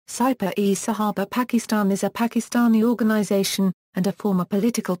Sipah-e-Sahaba Pakistan is a Pakistani organization, and a former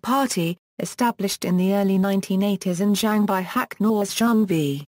political party, established in the early 1980s in Jhang by Haq Nawaz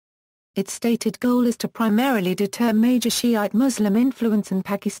Jhangvi. Its stated goal is to primarily deter major Shiite Muslim influence in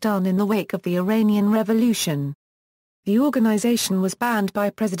Pakistan in the wake of the Iranian Revolution. The organization was banned by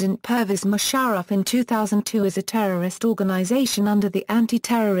President Pervez Musharraf in 2002 as a terrorist organization under the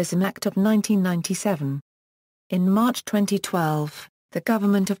Anti-Terrorism Act of 1997. In March 2012, the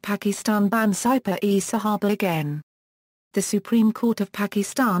government of Pakistan banned Sipah-e-Sahaba again. The Supreme Court of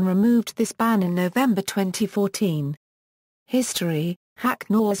Pakistan removed this ban in November 2014. History: Haq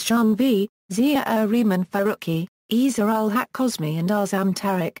Nawaz Jhangvi, Zia-ur-Rahman Farooqi, Isa al-Haq Qasmi and Azam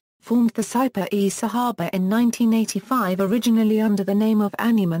Tariq, formed the Sipah-e-Sahaba in 1985 originally under the name of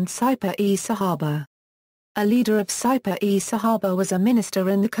Anjuman Sipah-e-Sahaba. A leader of Sipah-e-Sahaba was a minister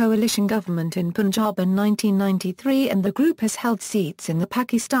in the coalition government in Punjab in 1993 and the group has held seats in the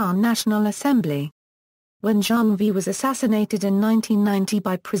Pakistan National Assembly. When Jhangvi was assassinated in 1990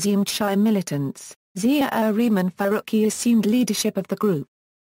 by presumed Shia militants, Zia-ur-Rahman Farooqi assumed leadership of the group.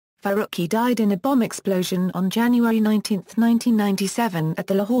 Farooqi died in a bomb explosion on January 19, 1997 at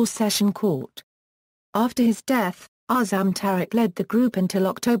the Lahore Session Court. After his death, Azam Tariq led the group until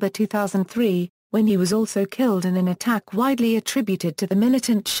October 2003, when he was also killed in an attack widely attributed to the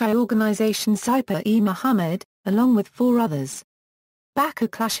militant Shia organization Sipah-e-Muhammad, along with 4 others. Baka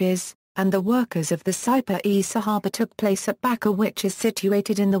clashes, and the workers of the Sipah-e-Sahaba took place at Baka, which is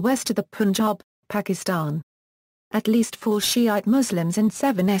situated in the west of the Punjab, Pakistan. At least 4 Shiite Muslims and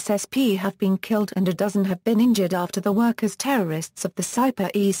 7 SSP have been killed and a dozen have been injured after the workers' terrorists of the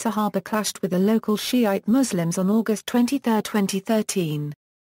Sipah-e-Sahaba clashed with the local Shiite Muslims on August 23, 2013.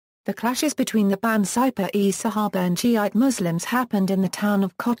 The clashes between the banned Sipah-e-Sahaba and Shiite Muslims happened in the town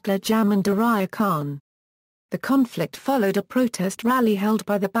of Kotla Jam and Daraya Khan. The conflict followed a protest rally held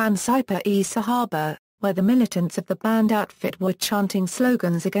by the banned Sipah-e-Sahaba, where the militants of the banned outfit were chanting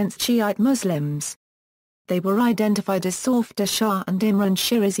slogans against Shiite Muslims. They were identified as Safdar Shah and Imran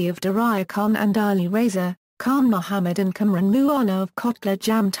Shirazi of Daraya Khan and Ali Reza, Khan Muhammad and Kamran Mualla of Kotla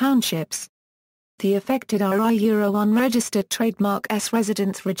Jam townships. The affected unregistered trademark S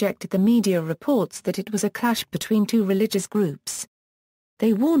residents rejected the media reports that it was a clash between 2 religious groups.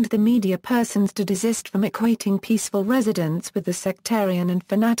 They warned the media persons to desist from equating peaceful residents with the sectarian and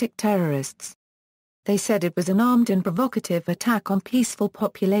fanatic terrorists. They said it was an armed and provocative attack on peaceful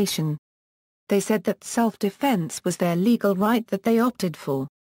population. They said that self-defense was their legal right that they opted for.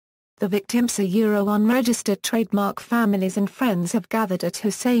 The victims unregistered trademark families and friends have gathered at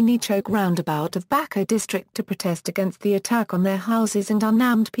Hosseini Chowk roundabout of Baka district to protest against the attack on their houses and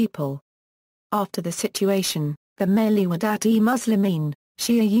unarmed people. After the situation, the Maliwadat-e-Muslimin,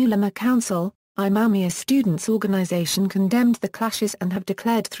 Shia Ulama Council, Imamiyah Students Organization condemned the clashes and have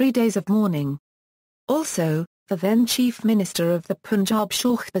declared 3 days of mourning. Also, the then Chief Minister of the Punjab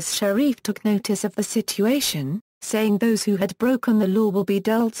Shahbaz Sharif took notice of the situation, saying those who had broken the law will be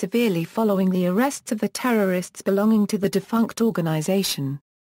dealt severely following the arrests of the terrorists belonging to the defunct organization.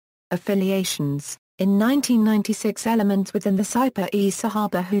 Affiliations: in 1996, elements within the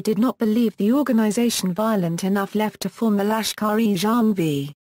Sipah-e-Sahaba who did not believe the organization violent enough left to form the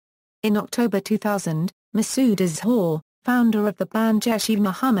Lashkar-e-Jhangvi. In October 2000, Masood Azhar, founder of the banned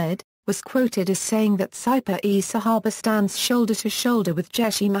Jaish-e-Mohammed, was quoted as saying that Sipah-e-Sahaba stands shoulder to shoulder with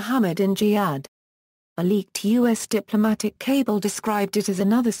Jaish-e-Mohammed in jihad. A leaked U.S. diplomatic cable described it as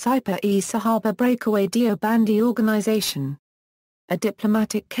another Sipah-e-Sahaba breakaway Deobandi organization. A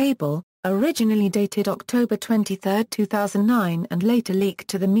diplomatic cable, originally dated October 23, 2009 and later leaked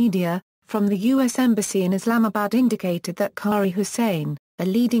to the media, from the U.S. Embassy in Islamabad indicated that Qari Hussain, a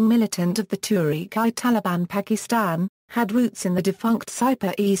leading militant of the Tehreek-i-Taliban Pakistan, had roots in the defunct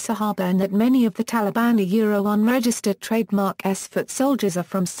Sipah-e-Sahaba and that many of the Taliban unregistered trademark S-foot soldiers are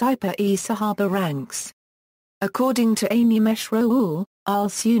from Sipah-e-Sahaba ranks. According to Amy Meshroul,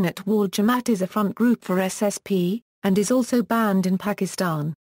 Al-Sunnat wal Jamaat is a front group for SSP, and is also banned in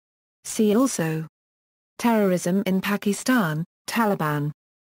Pakistan. See also: Terrorism in Pakistan, Taliban.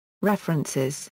 References